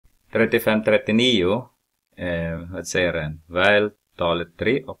35-39. Vad säger den? Välj talet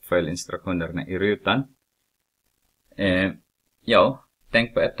 3 och följ instruktionerna i rutan. Ja,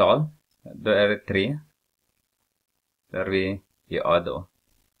 tänk på ett tal. Då är det 3. Där vi i A då.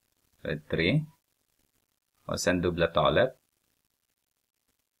 Det är 3. Och sen dubbla talet.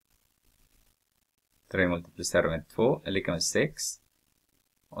 3 multiplicerat med 2 är lika med 6.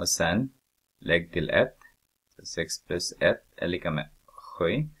 Och sen lägg till 1. Så 6 plus 1 är lika med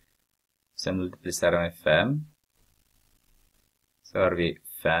 7. Sen multiplicera med 5. Så har vi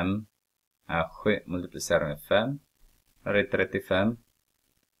 5. 7 multiplicera med 5. Här är 35.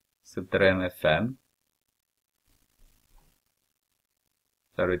 Subtrahera med 5.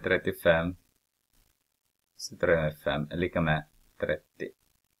 Så har vi 35. Subtrahera med 5 är lika med 30.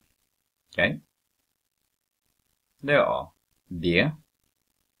 Okej. Det är A. B.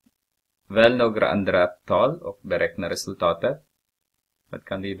 Välj några andra tal och beräkna resultatet. Vad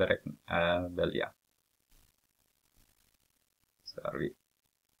kan vi välja? Så har vi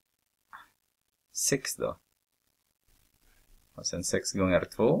 6 då. Och sen 6 gånger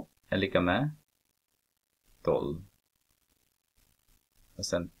 2 är lika med 12. Och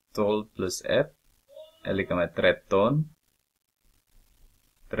sen 12 plus 1 är lika med 13.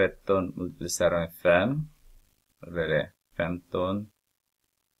 13 multiplicerat med 5. Då blir det 15.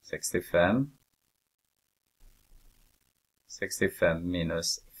 65. 65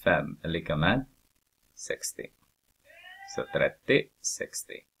 minus 5 är lika med 60. Så 30,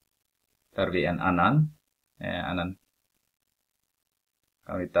 60. Tar vi en annan.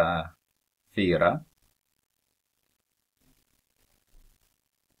 Kan vi ta 4.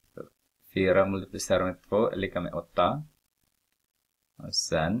 4 multiplicerat med 2 är lika med 8. Och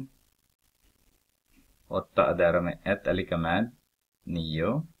sen 8 adderar med 1 är lika med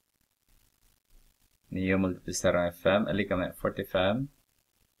 9. 9 multiplicerat med 5 är lika med 45.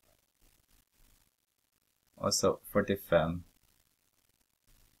 Och så 45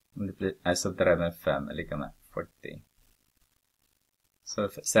 subtraherat med 5 är lika med 40. Så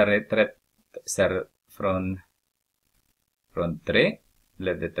ser från 3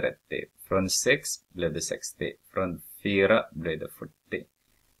 blev det 30. Från 6 blev det 60. Från 4 blev det 40.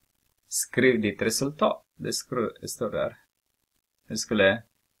 Skriv ditt resultat. Det står där. Du skulle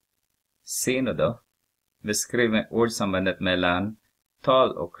se nu då. Beskriv med ordsambandet mellan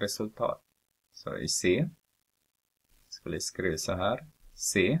tal och resultat. Så i C. Skulle skriva så här.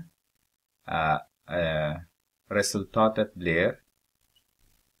 C. Resultatet blir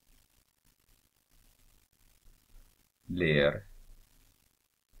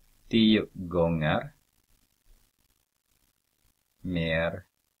 10 gånger mer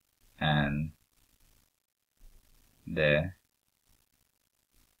än det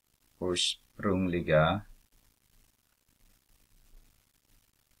ursprungliga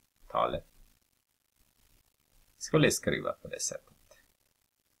talet. Skulle skriva på det sättet.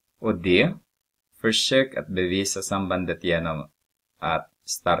 Och det, försök att bevisa sambandet genom att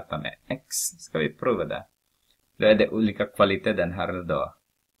starta med x. Ska vi prova det? Då är det olika kvalitet den här då.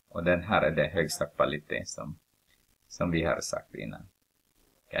 Och den här är det högsta kvalitet som vi har sagt innan.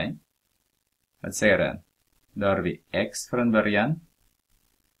 Okej? Vad säger den? Då har vi x från början.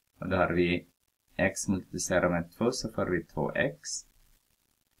 Och då har vi x multiplicerat med 2 så får vi 2x.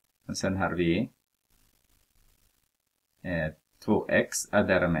 Och sen har vi 2x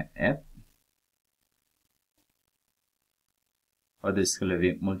adderat med 1. Och då skulle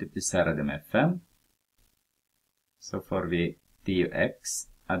vi multiplicera det med 5. Så får vi 10x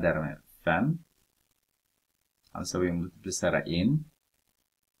adderat med 5. Alltså vi multiplicerar in.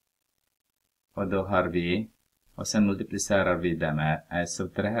 Och då har vi, och sen multiplicerar vi det med,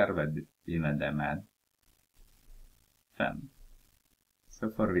 subtraherar vi med det med 5.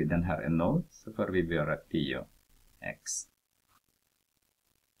 Så får vi den här är 0, så får vi göra 10x.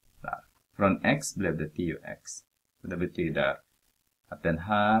 Där. Från x blev det 10x. Så det betyder att den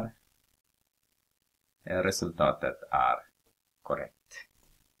här resultatet är korrekt.